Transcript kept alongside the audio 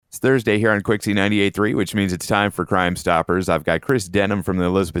It's Thursday here on Quixie 98.3, which means it's time for Crime Stoppers. I've got Chris Denham from the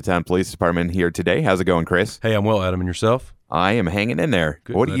Elizabethtown Police Department here today. How's it going, Chris? Hey, I'm well, Adam, and yourself? I am hanging in there.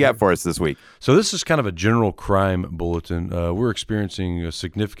 Good, what do you got for us this week? So this is kind of a general crime bulletin. We're experiencing a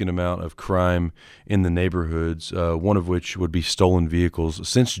significant amount of crime in the neighborhoods, one of which would be stolen vehicles.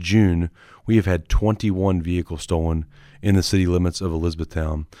 Since June, we have had 21 vehicles stolen in the city limits of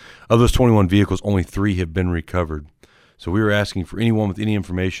Elizabethtown. Of those 21 vehicles, only 3 have been recovered. So we were asking for anyone with any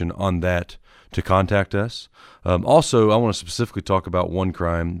information on that to contact us. Also, I want to specifically talk about one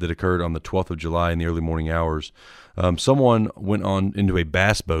crime that occurred on the 12th of July in the early morning hours. Someone went on into a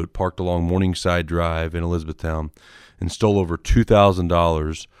bass boat parked along Morningside Drive in Elizabethtown and stole over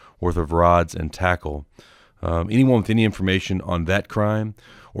 $2,000 worth of rods and tackle. Anyone with any information on that crime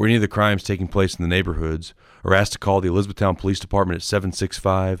or any of the crimes taking place in the neighborhoods are asked to call the Elizabethtown Police Department at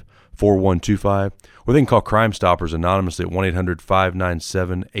 765-4125, or they can call Crime Stoppers anonymously at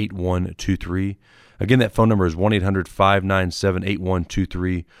 1-800-597-8123. Again, that phone number is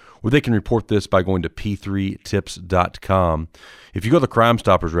 1-800-597-8123, or they can report this by going to p3tips.com. If you go the Crime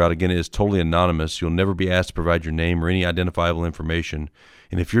Stoppers route, again, it is totally anonymous. You'll never be asked to provide your name or any identifiable information.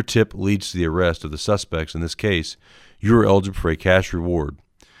 And if your tip leads to the arrest of the suspects in this case, you are eligible for a cash reward.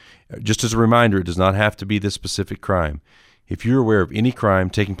 Just as a reminder, it does not have to be this specific crime. If you're aware of any crime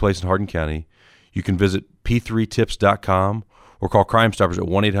taking place in Hardin County, you can visit p3tips.com or call Crime Stoppers at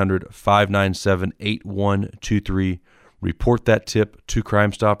 1-800-597-8123. Report that tip to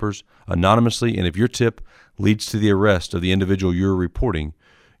Crime Stoppers anonymously, and if your tip leads to the arrest of the individual you're reporting,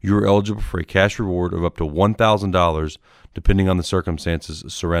 you are eligible for a cash reward of up to $1,000, depending on the circumstances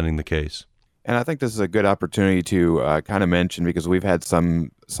surrounding the case. And I think this is a good opportunity to kind of mention, because we've had some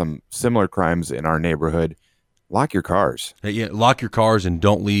similar crimes in our neighborhood. Lock your cars. Yeah, lock your cars and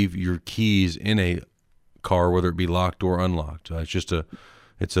don't leave your keys in a car, whether it be locked or unlocked. It's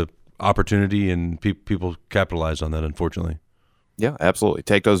a opportunity, and people capitalize on that, unfortunately. Yeah, absolutely.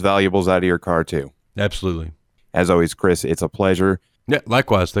 Take those valuables out of your car too. Absolutely. As always, Chris, it's a pleasure. Yeah,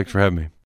 likewise. Thanks for having me.